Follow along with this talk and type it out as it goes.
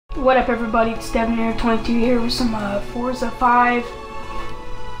What up, everybody? It's Devinair22 here with some Forza 5.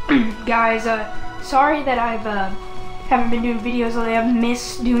 Guys, sorry that I've haven't been doing videos lately. I've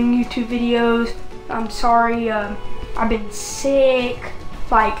missed doing YouTube videos. I'm sorry. I've been sick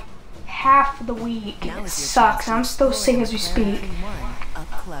like half of the week. It sucks. I'm still sick as we speak.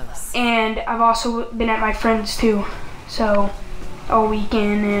 And I've also been at my friend's too, so all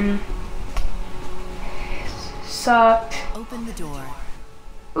weekend, and it sucked. Open the door.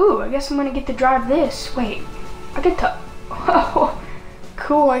 Ooh, I guess I'm gonna get to drive this. Wait, I get to, oh,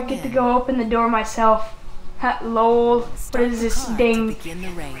 cool, I get to go open the door myself. Ha, lol, what is this dang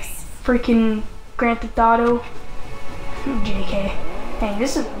freaking Grand Theft Auto? JK. Hey,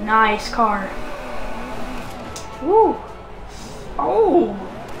 this is a nice car. Woo. Oh,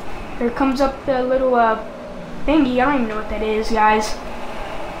 here comes up the little thingy. I don't even know what that is, guys.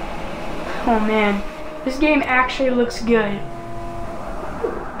 Oh man, this game actually looks good.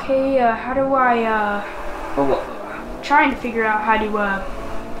 Okay, how do I, I'm trying to figure out how to,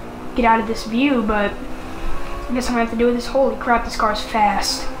 get out of this view, but I guess I'm gonna have to do this. Holy crap, this car's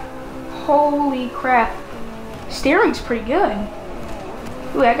fast. Holy crap. Steering's pretty good.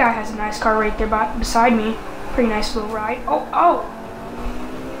 Ooh, that guy has a nice car right there beside me. Pretty nice little ride. Oh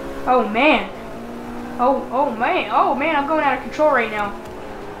man. Oh man, I'm going out of control right now.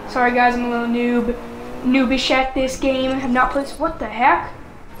 Sorry guys, I'm a little noobish at this game. I have not played this. What the heck?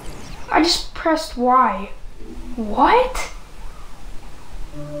 I just pressed Y. What?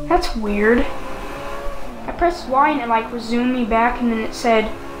 That's weird. I pressed Y and it like resumed me back, and then it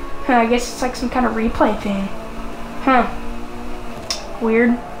said, I guess it's like some kind of replay thing. Huh.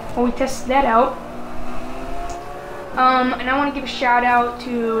 Weird. Well, we tested that out. And I want to give a shout out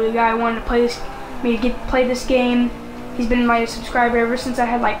to the guy who wanted to play this game. He's been my subscriber ever since I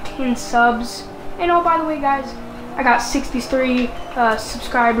had like 10 subs. And oh, by the way, guys, I got 63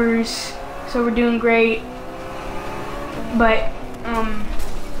 subscribers, so we're doing great. But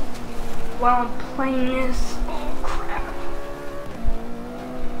while I'm playing this, oh crap.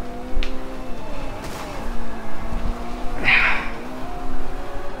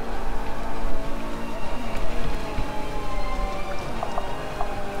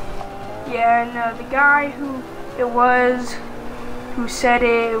 Yeah, and the guy who said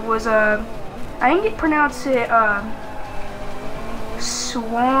it was I think it pronounced it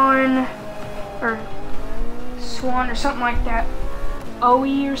Swan or something like that.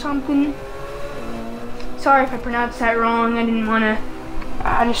 OE or something. Sorry if I pronounced that wrong. I didn't wanna,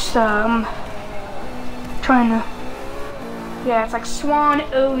 I just trying to, yeah, it's like Swan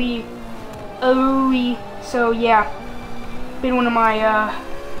OE. So yeah, been one of my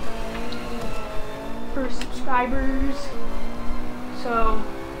first subscribers. So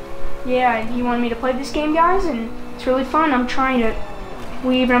yeah, and he wanted me to play this game, guys, and it's really fun. I'm trying to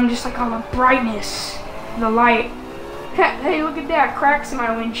weave, and I'm just like, oh, the brightness, the light. Hey, look at that, cracks in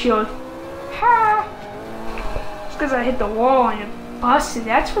my windshield. Ha! Just because I hit the wall and it busted.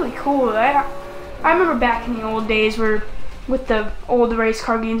 That's really cool. I remember back in the old days where, with the old race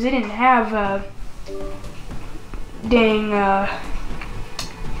car games, they didn't have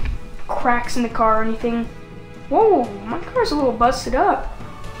cracks in the car or anything. Whoa, my car's a little busted up.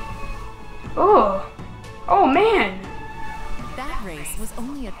 Oh man. That race was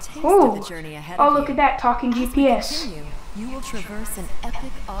only a taste of the journey ahead of you. Oh, look at that, talking GPS. You will traverse an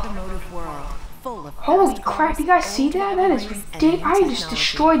epic automotive world full of holy crap, you guys see that? That is ridiculous. I just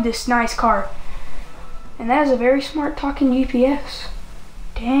destroyed this nice car. And that is a very smart talking GPS.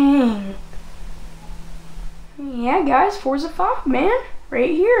 Dang. Yeah, guys, Forza 5, man.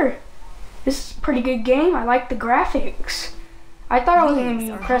 Right here. This is a pretty good game. I like the graphics. I thought I wasn't going to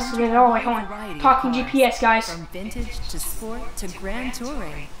be impressed with it at all. Like, hold on. Talking GPS, guys. From vintage to sport to grand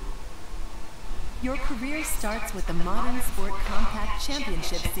touring. Your career starts with the Modern Sport Compact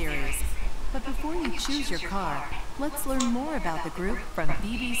Championship Series. But before you choose your car, let's learn more about the group from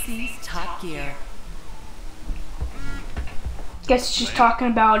BBC's Top Gear. Guess it's just talking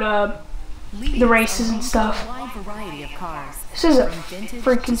about the races and stuff. This is a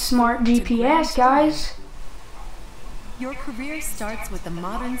freaking smart GPS, guys. Your career starts with the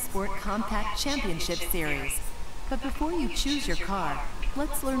Modern Sport Compact Championship Series. But before you choose your car,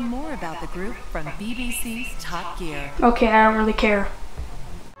 let's learn more about the group from BBC's Top Gear. Okay, I don't really care.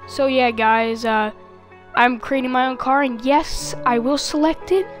 So yeah, guys, I'm creating my own car, and yes, I will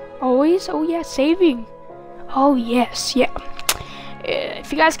select it. Always. Oh yeah, saving. Oh yes, yeah.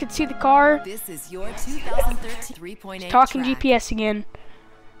 If you guys could see the car, this is your 2013 3.8 talking track. GPS again.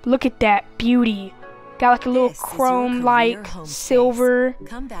 Look at that beauty. Got like a little This is your chrome like career home silver. space.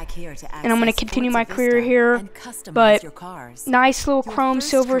 Come back here to And I'm gonna access continue my Forza career Vista here. and customize But your cars. nice little Your chrome first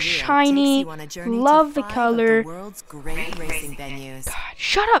silver, career shiny. takes you on a journey to Love the 5 of color. the world's great racing venues. God,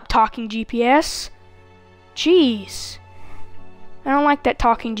 shut up, talking GPS. Jeez. I don't like that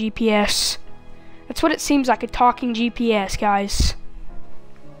talking GPS. That's what it seems like, a talking GPS, guys.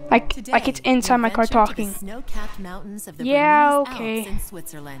 Like it's inside my car talking. Snow-capped mountains of the Yeah, Bernese okay. Alps in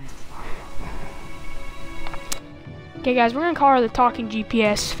Switzerland. Okay, guys, we're gonna call her the talking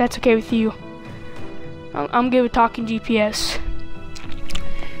GPS, if that's okay with you. I'm good with talking GPS.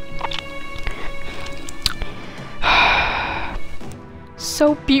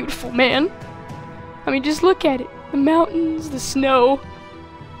 So beautiful, man. I mean, just look at it. The mountains, the snow.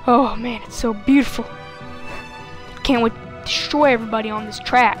 Oh, man, it's so beautiful. Can't wait to destroy everybody on this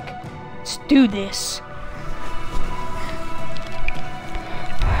track. Let's do this.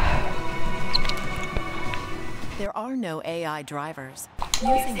 There are no AI drivers.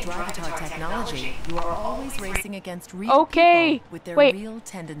 Using Drivatar technology, you are always racing against real people with their real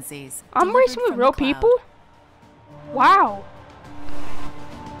tendencies. I'm racing with real people? Wow.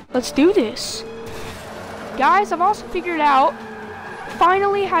 Let's do this. Guys, I've also figured out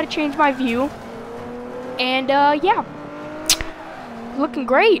finally how to change my view. And yeah. Looking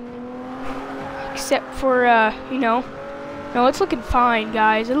great. Except for you know. No, it's looking fine,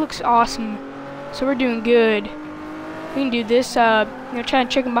 guys. It looks awesome. So we're doing good. We can do this, you know, trying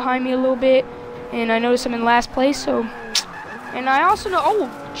to check him behind me a little bit. And I noticed I'm in last place, so. And I also know, oh,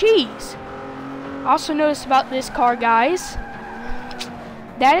 jeez. Also noticed about this car, guys,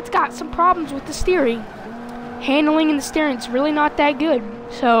 that it's got some problems with the steering. Handling in the steering is really not that good.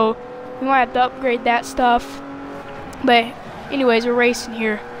 So we might have to upgrade that stuff. But anyways, we're racing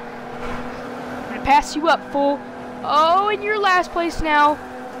here. I'm gonna pass you up, fool. Oh, and you're last place now.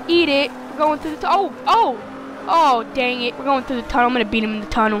 Eat it. We're going through the oh, dang it. We're going through the tunnel. I'm gonna beat him in the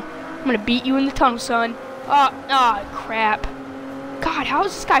tunnel. I'm gonna beat you in the tunnel, son. Crap. God, how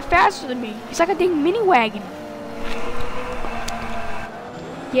is this guy faster than me? He's like a dang mini wagon.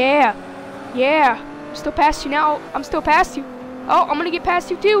 Yeah. I'm still past you now. I'm still past you. Oh, I'm gonna get past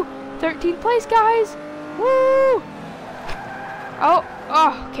you too. 13th place, guys. Woo! Oh,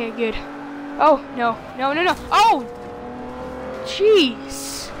 okay, good. Oh, no. Oh! Jeez.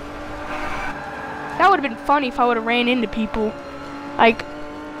 That would have been funny if I would have ran into people. Like,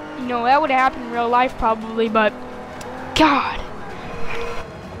 you know, that would have happened in real life probably, but God.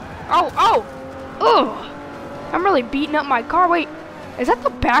 Ugh. I'm really beating up my car. Wait, is that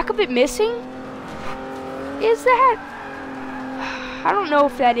the back of it missing? Is that? I don't know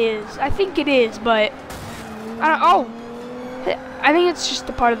if that is. I think it is, but I think it's just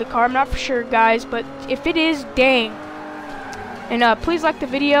a part of the car. I'm not for sure, guys, but if it is, dang. And please like the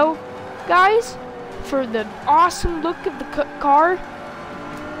video, guys, for the awesome look of the car.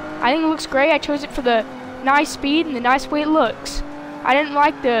 I think it looks great. I chose it for the nice speed and the nice way it looks. I didn't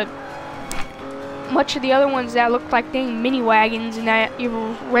like much of the other ones that looked like dang mini wagons and that you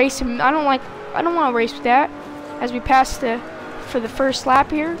were racing. I don't want to race with that. As we pass for the first lap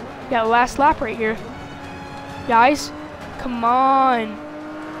here, got the last lap right here. Guys, come on.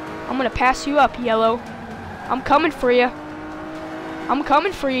 I'm gonna pass you up, Yellow. I'm coming for you.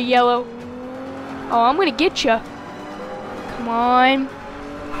 Yellow. Oh, I'm gonna get you. Come on.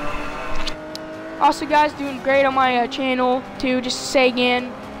 Also, guys, doing great on my channel too. Just to say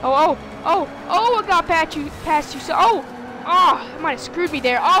again. Oh! I got past you. So, I might have screwed me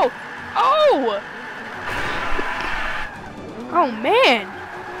there. Oh man,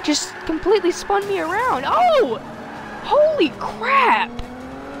 just completely spun me around. Oh, holy crap!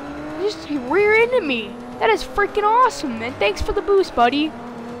 Just rear-ended me. That is freaking awesome, man. Thanks for the boost, buddy.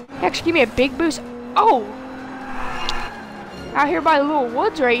 Actually, give me a big boost. Oh, out here by the little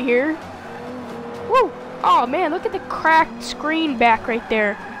woods right here. Woo! Oh man, look at the cracked screen back right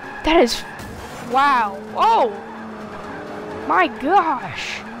there. That is, wow. Oh, my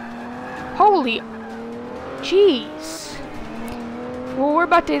gosh. Holy, jeez. Well, we're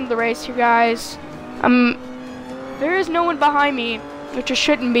about to end the race here, guys. There is no one behind me, which there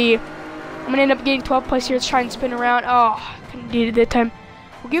shouldn't be. I'm gonna end up getting 12th place here. Let's try and spin around. Oh, couldn't do it that time.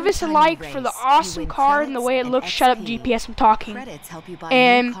 Well, give us a like for the awesome car and the way it looks. Shut up, GPS, I'm talking.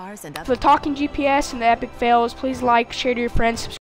 And for the talking GPS and the epic fails, please like, share to your friends, subscribe.